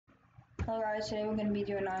Hello guys, today we're gonna be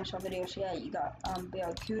doing an short video. So yeah, you got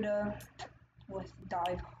Barracuda with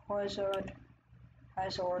Dive Hazard.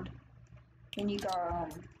 Then you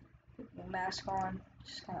got mask on,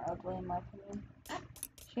 just kinda ugly in my opinion.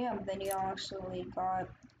 So yeah, then you actually got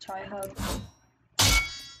Tri Hook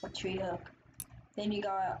or Tree Hook. Then you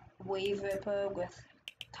got Wave Ripper with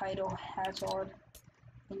Tidal Hazard.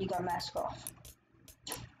 Then you got mask off.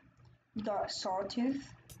 You got Sawtooth.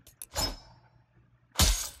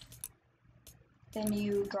 Then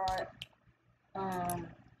you got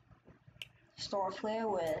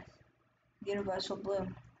Starflare with Universal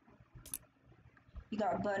Bloom. You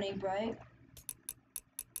got Burning Bright.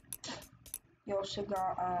 You also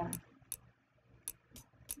got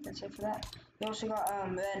that's it for that. You also got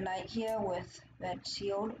Red Knight here with Red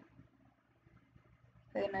Shield.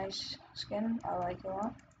 Very nice skin, I like it a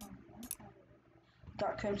lot.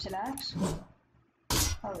 Got Crimson Axe.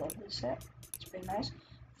 I love this set. It's pretty nice.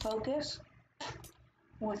 Focus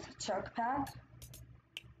with Chuck Pack.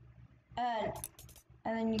 And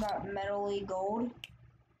then you got Metally Gold.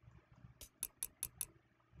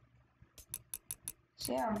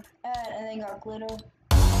 So yeah, and then you got Glitter.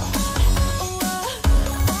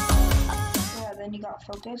 Yeah, then you got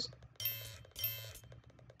Focus.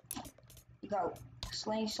 You got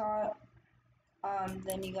Slingshot.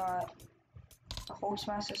 Then you got the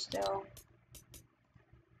Hulkmaster still.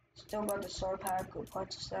 Still got the Sword Pack, good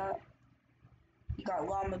purchase that. You got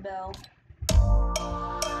Llama Bell.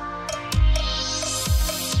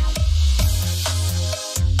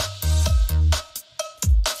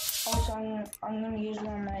 Also, I'm gonna use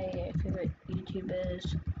one of my favorite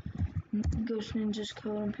YouTubers, Ghost Ninja's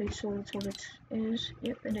Code and Pixel. That's what it is.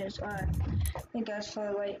 Yep, it is. Alright. Thank you guys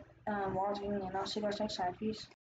for watching, and I'll see you guys next time. Peace.